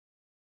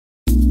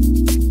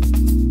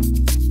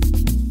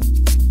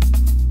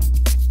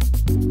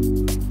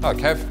Hi,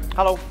 Kev.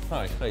 Hello.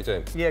 Hi, how you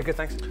doing? Yeah, good,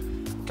 thanks.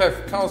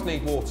 Kev, cars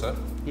need water.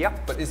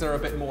 Yep. But is there a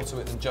bit more to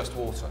it than just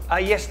water?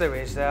 Yes, there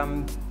is.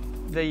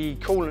 The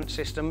coolant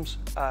systems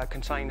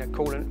contain a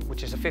coolant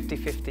which is a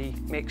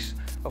 50-50 mix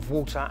of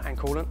water and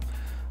coolant.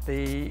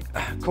 The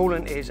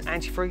coolant is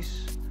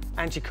antifreeze,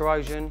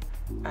 anti-corrosion,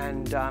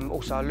 and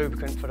also a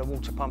lubricant for the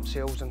water pump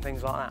seals and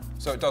things like that.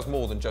 So it does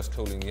more than just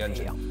cooling the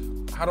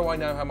engine? Yeah. How do I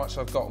know how much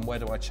I've got and where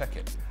do I check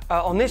it?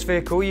 On this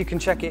vehicle, you can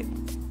check it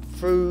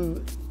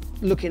through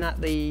looking at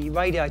the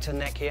radiator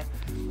neck here,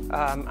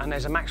 and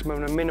there's a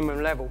maximum and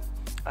minimum level.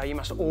 You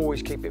must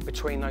always keep it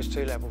between those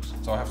two levels.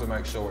 So I have to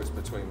make sure it's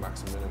between max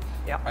and minimum?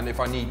 Yeah. And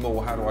if I need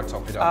more, how do I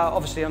top it up?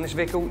 Obviously on this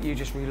vehicle, you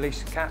just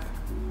release the cap,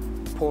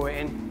 pour it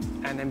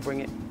in, and then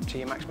bring it to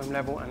your maximum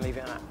level and leave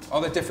it at that. Are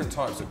there different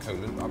types of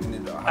coolant?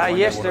 I mean,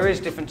 Yes, there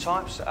is different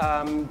types,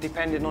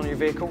 depending on your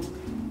vehicle.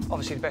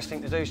 Obviously the best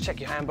thing to do is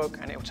check your handbook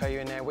and it will tell you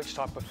in there which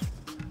type of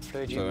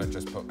fluid you... So don't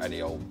just put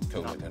any old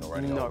coolant in or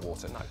any old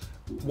water? No.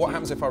 What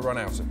happens if I run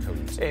out of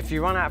coolant? If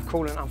you run out of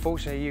coolant,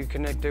 unfortunately, you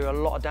can do a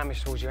lot of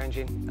damage towards your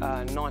engine.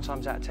 9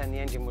 times out of 10, the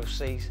engine will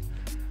seize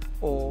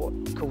or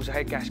cause a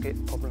head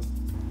gasket problem.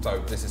 So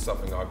this is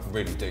something I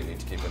really do need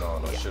to keep an eye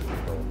on. I shouldn't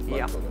ignore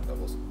low coolant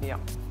levels. Yeah,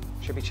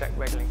 should be checked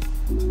regularly.